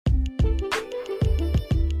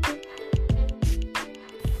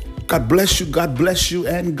God bless you, God bless you,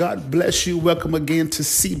 and God bless you. Welcome again to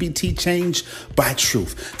CBT Change by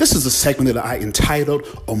Truth. This is a segment that I entitled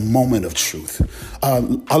A Moment of Truth.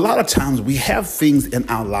 A lot of times we have things in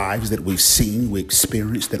our lives that we've seen, we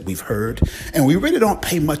experienced, that we've heard, and we really don't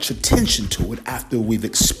pay much attention to it after we've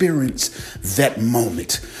experienced that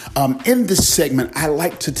moment. In this segment, I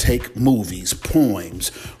like to take movies,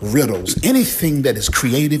 poems, riddles, anything that is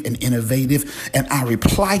creative and innovative, and I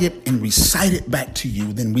reply it and recite it back to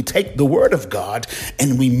you. Then we take the Word of God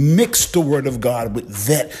and we mix the Word of God with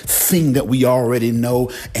that thing that we already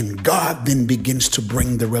know, and God then begins to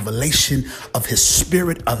bring the revelation of His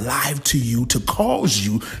Spirit alive to you to cause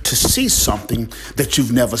you to see something that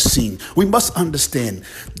you've never seen. We must understand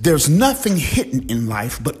there's nothing hidden in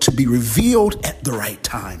life but to be revealed at the right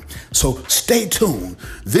time. So stay tuned.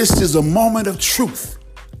 This is a moment of truth.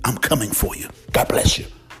 I'm coming for you. God bless you.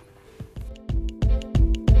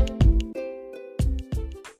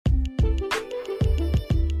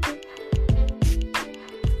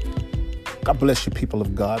 God bless you, people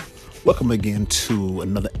of God. Welcome again to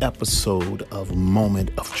another episode of Moment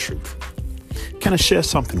of Truth. Can I share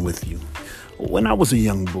something with you? When I was a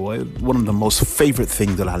young boy, one of the most favorite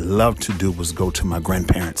things that I loved to do was go to my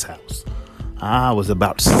grandparents' house. I was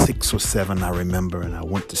about 6 or 7, I remember, and I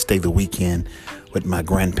went to stay the weekend with my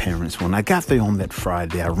grandparents. When I got there on that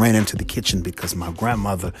Friday, I ran into the kitchen because my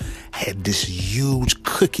grandmother had this huge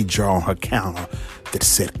cookie jar on her counter that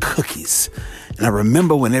said cookies. And I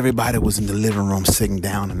remember when everybody was in the living room sitting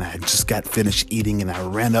down and I had just got finished eating, and I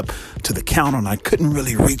ran up to the counter and I couldn't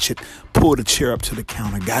really reach it, pulled a chair up to the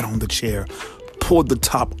counter, got on the chair, pulled the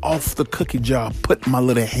top off the cookie jar, put my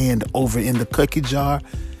little hand over in the cookie jar,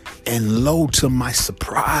 and lo, to my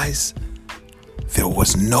surprise, there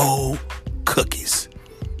was no cookies.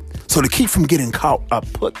 So to keep from getting caught, I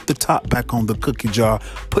put the top back on the cookie jar,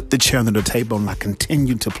 put the chair under the table, and I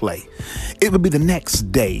continued to play. It would be the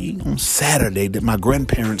next day, on Saturday, that my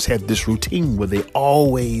grandparents had this routine where they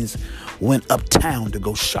always went uptown to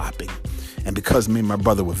go shopping. And because me and my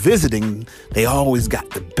brother were visiting, they always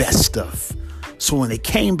got the best stuff. So when they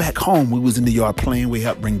came back home, we was in the yard playing. We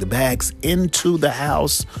helped bring the bags into the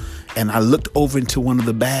house. And I looked over into one of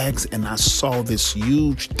the bags and I saw this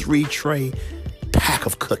huge 3-tray pack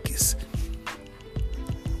of cookies.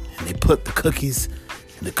 And they put the cookies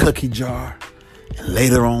in the cookie jar. And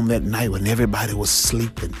later on that night, when everybody was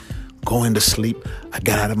sleeping, going to sleep, I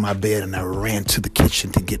got out of my bed and I ran to the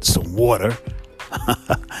kitchen to get some water.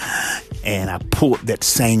 And I pulled that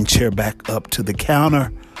same chair back up to the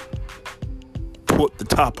counter, put the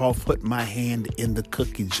top off, put my hand in the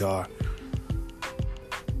cookie jar.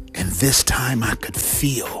 And this time I could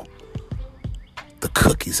feel the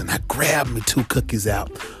cookies. And I grabbed me 2 cookies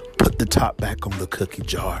out, put the top back on the cookie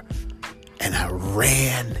jar, and I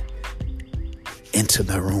ran into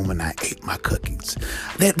the room and I ate my cookies.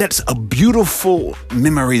 That's a beautiful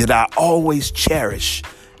memory that I always cherish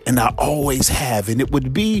and I always have. And it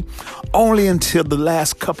would be only until the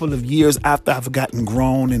last couple of years after I've gotten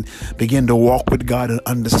grown and began to walk with God and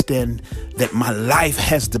understand that my life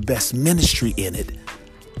has the best ministry in it,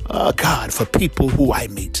 God, for people who I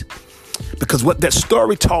meet. Because what that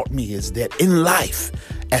story taught me is that in life,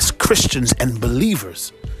 as Christians and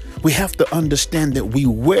believers, we have to understand that we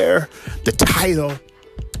wear the title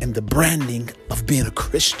and the branding of being a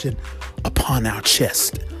Christian upon our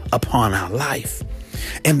chest, upon our life.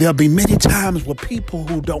 And there'll be many times where people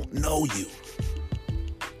who don't know you,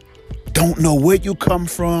 don't know where you come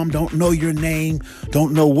from, don't know your name,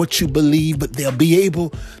 don't know what you believe, but they'll be able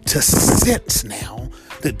to sense now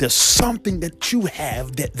that there's something that you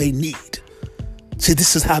have that they need. See,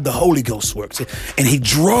 this is how the Holy Ghost works. And He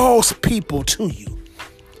draws people to you.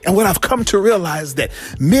 And what I've come to realize that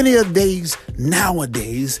many of days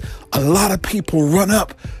nowadays, a lot of people run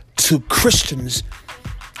up to Christians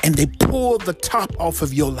and they pull the top off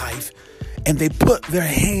of your life and they put their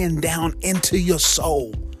hand down into your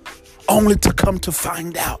soul, only to come to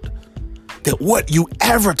find out that what you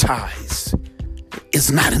advertise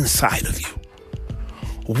is not inside of you.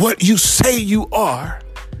 What you say you are,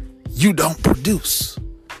 you don't produce.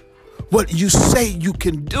 What you say you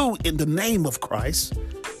can do in the name of Christ,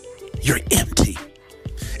 you're empty.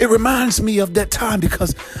 It reminds me of that time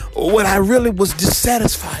because what I really was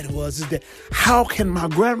dissatisfied is that how can my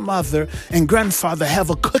grandmother and grandfather have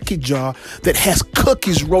a cookie jar that has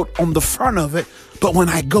cookies wrote on the front of it, but when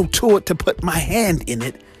I go to it to put my hand in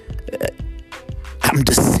it, I'm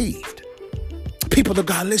deceived. People of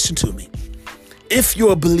God, listen to me. If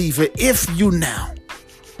you're a believer, if you now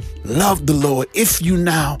love the Lord, if you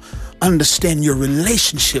now understand your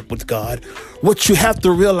relationship with God, what you have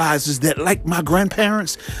to realize is that, like my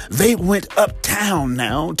grandparents, they went uptown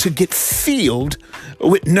now to get filled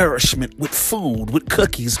with nourishment, with food, with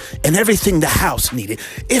cookies, and everything the house needed.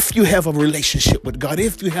 If you have a relationship with God,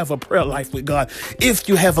 if you have a prayer life with God, if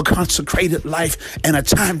you have a consecrated life and a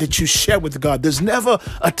time that you share with God, there's never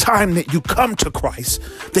a time that you come to Christ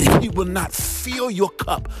that He will not fill your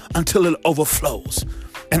cup until it overflows.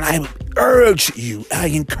 And I urge you, I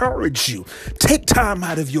encourage you, take time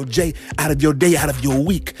out of your day, out of your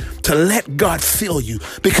week to let God fill you,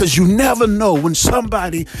 because you never know when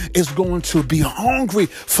somebody is going to be hungry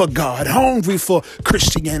for God, hungry for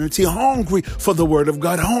Christianity, hungry for the Word of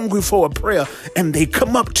God, hungry for a prayer, and they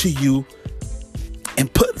come up to you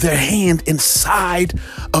and put their hand inside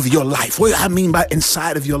of your life. What I mean by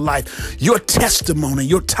inside of your life, your testimony,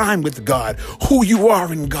 your time with God, who you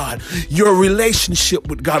are in God, your relationship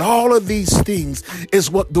with God, all of these things is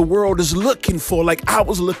what the world is looking for, like I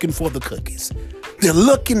was looking for the cookies. They're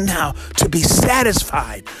looking now to be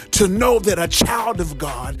satisfied, to know that a child of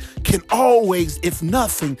God can always, if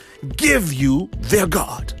nothing, give you their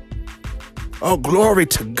God. Oh, glory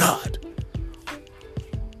to God.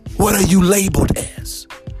 What are you labeled as?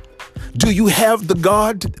 Do you have the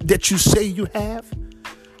God that you say you have?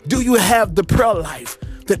 Do you have the prayer life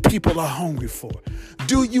that people are hungry for?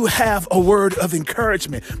 Do you have a word of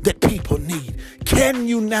encouragement that people need? Can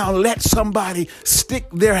you now let somebody stick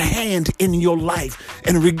their hand in your life,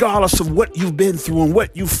 and regardless of what you've been through and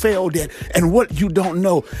what you failed at and what you don't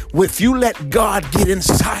know, if you let God get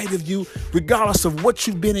inside of you, regardless of what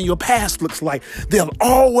you've been in your past looks like, they'll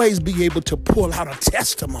always be able to pull out a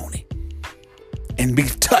testimony and be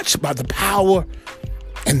touched by the power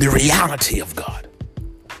and the reality of God.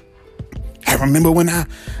 I remember when I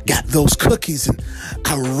got those cookies and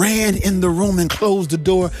I ran in the room and closed the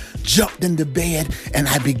door, jumped into bed, and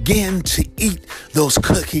I began to eat those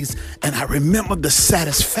cookies. And I remember the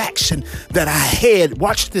satisfaction that I had.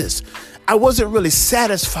 Watch this. I wasn't really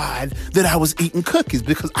satisfied that I was eating cookies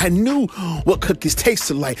because I knew what cookies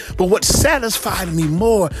tasted like. But what satisfied me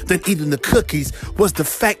more than eating the cookies was the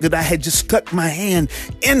fact that I had just stuck my hand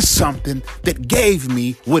in something that gave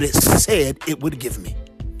me what it said it would give me.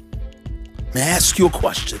 May I ask you a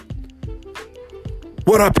question?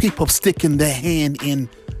 What are people sticking their hand in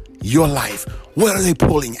your life? What are they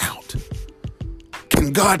pulling out?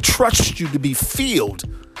 Can God trust you to be filled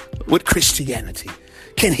with Christianity?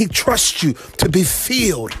 Can He trust you to be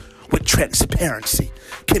filled with transparency?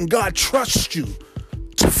 Can God trust you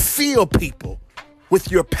to fill people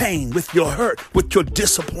with your pain, with your hurt, with your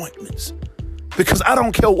disappointments? Because I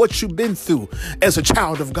don't care what you've been through as a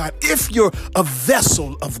child of God. If you're a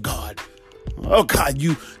vessel of God, oh God,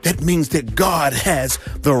 that means that God has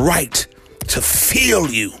the right to fill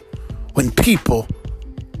you when people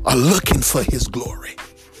are looking for His glory.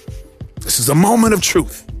 This is a moment of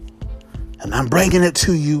truth, and I'm bringing it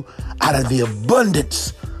to you out of the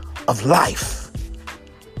abundance of life.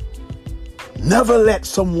 Never let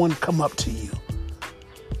someone come up to you,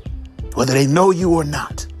 whether they know you or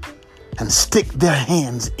not, and stick their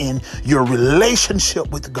hands in your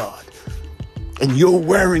relationship with God, and you're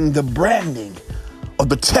wearing the branding or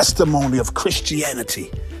the testimony of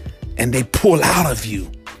Christianity, and they pull out of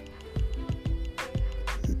you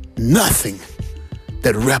nothing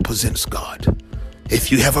that represents God.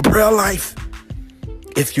 If you have a prayer life,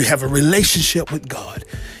 if you have a relationship with God,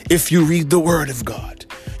 if you read the Word of God,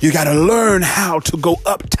 you got to learn how to go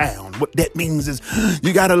uptown. What that means is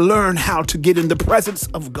you got to learn how to get in the presence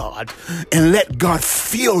of God and let God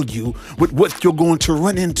fill you with what you're going to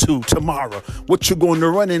run into tomorrow, what you're going to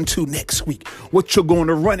run into next week, what you're going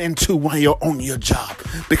to run into while you're on your job.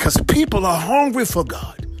 Because people are hungry for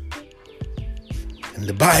God. And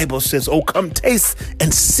the Bible says, oh, come taste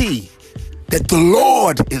and see that the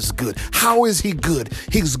Lord is good. How is He good?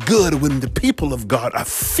 He's good when the people of God are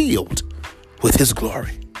filled with His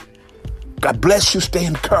glory. God bless you. Stay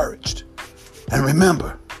encouraged. And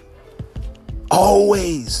remember,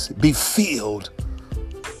 always be filled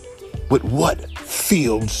with what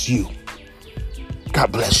fills you.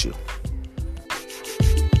 God bless you.